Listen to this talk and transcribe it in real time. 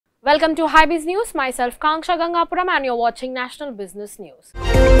Welcome to Hybiz News. Myself Kanksha Gangapuram and you're watching National Business News.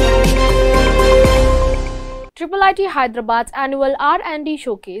 IIIT Hyderabad's annual R&D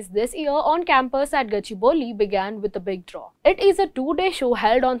showcase this year on campus at Gachibowli began with a big draw. It is a two-day show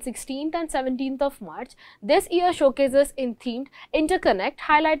held on 16th and 17th of March. This year showcases in themed Interconnect,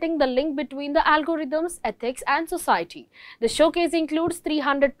 highlighting the link between the algorithms, ethics and society. The showcase includes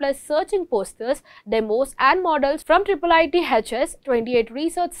 300 plus searching posters, demos and models from IIIT HS, 28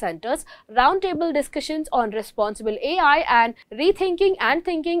 research centers, roundtable discussions on responsible AI and rethinking and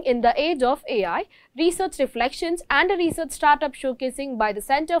thinking in the age of AI, research reflections and a research startup showcasing by the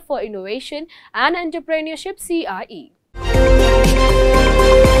Center for Innovation and Entrepreneurship CIE.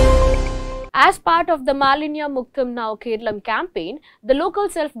 As part of the Malinya Muktam Now Kerala campaign, the local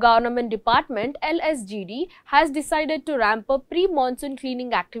self-government department LSGD has decided to ramp up pre-monsoon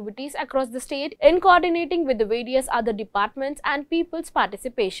cleaning activities across the state in coordinating with the various other departments and people's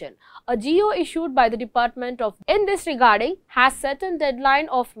participation. A GO issued by the department in this regarding has set a deadline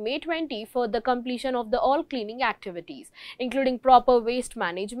of May 20 for the completion of the all cleaning activities, including proper waste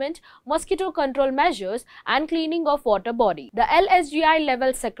management, mosquito control measures and cleaning of water body. The LSGI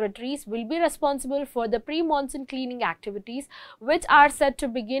level secretaries will be responsible for the pre-monsoon cleaning activities, which are set to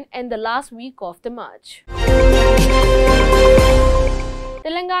begin in the last week of the March.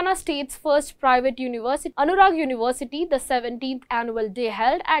 Telangana State's first private university, Anurag University, the 17th annual day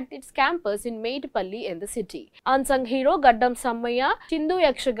held at its campus in Medipalli in the city. Unsung hero Gaddam Sammayya, Chindu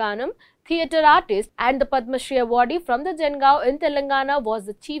Yakshaganam, theatre artist and the Padma Shri awardee from the Jangaon in Telangana was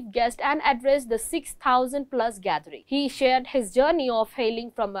the chief guest and addressed the 6,000 plus gathering. He shared his journey of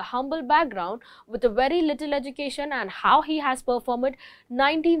hailing from a humble background with a very little education and how he has performed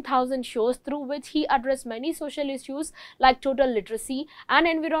 19,000 shows through which he addressed many social issues like total literacy and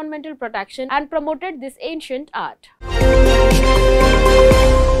environmental protection and promoted this ancient art.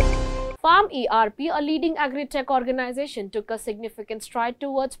 FarmERP, a leading Agri-Tech organization, took a significant stride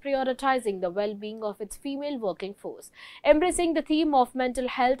towards prioritizing the well-being of its female working force. Embracing the theme of mental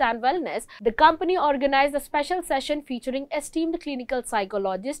health and wellness, the company organized a special session featuring esteemed clinical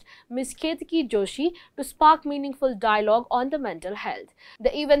psychologist Ms. Ketki Joshi to spark meaningful dialogue on the mental health.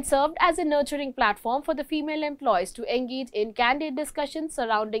 The event served as a nurturing platform for the female employees to engage in candid discussions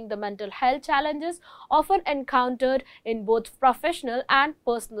surrounding the mental health challenges often encountered in both professional and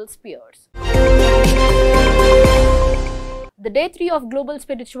personal spheres. The Day 3 of Global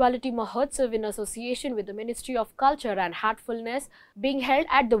Spirituality Mahotsav in association with the Ministry of Culture and Heartfulness being held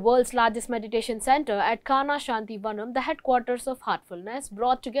at the world's largest meditation center at Kana Shanti Vanam, the headquarters of Heartfulness,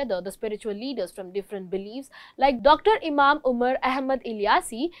 brought together the spiritual leaders from different beliefs like Dr. Imam Umar Ahmad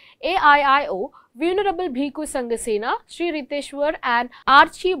Ilyasi, AIIO, Venerable Bhikkhu Sanghasena, Sri Riteshwar and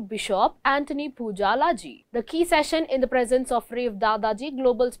Archbishop Anthony Pujalaji. The key session in the presence of Rev Dadaji,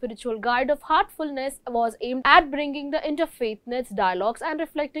 Global Spiritual Guide of Heartfulness, was aimed at bringing the interfaithness dialogues and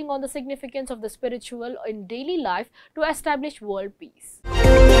reflecting on the significance of the spiritual in daily life to establish world peace.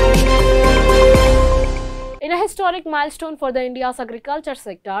 In a historic milestone for the India's agriculture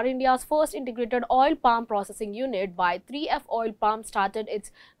sector, India's first integrated oil palm processing unit by 3F Oil Palm started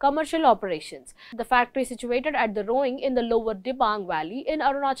its commercial operations. The factory, situated at the Roing in the lower Dibang Valley in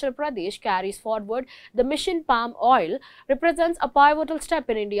Arunachal Pradesh, carries forward the mission palm oil, represents a pivotal step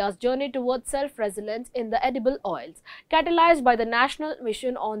in India's journey towards self-resilience in the edible oils. Catalyzed by the National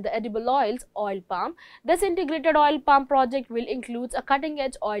Mission on the Edible Oils, Oil Palm, this integrated oil palm project will include a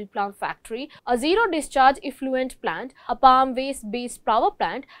cutting-edge oil palm factory, a zero-discharge effluent plant, a palm waste-based power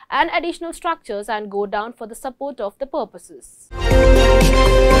plant and additional structures and go down for the support of the purposes.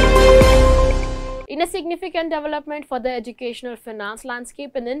 In a significant development for the educational finance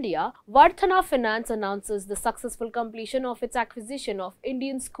landscape in India, Vardhana Finance announces the successful completion of its acquisition of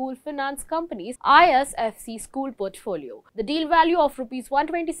Indian School Finance Company's ISFC school portfolio. The deal value of Rs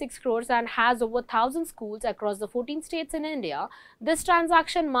 126 crores and has over 1,000 schools across the 14 states in India. This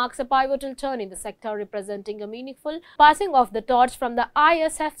transaction marks a pivotal turn in the sector, representing a meaningful passing of the torch from the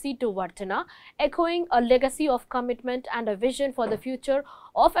ISFC to Vardhana, echoing a legacy of commitment and a vision for the future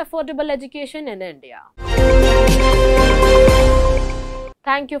of affordable education in India.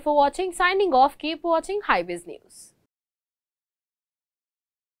 Thank you for watching. Signing off. Keep watching Hybiz News.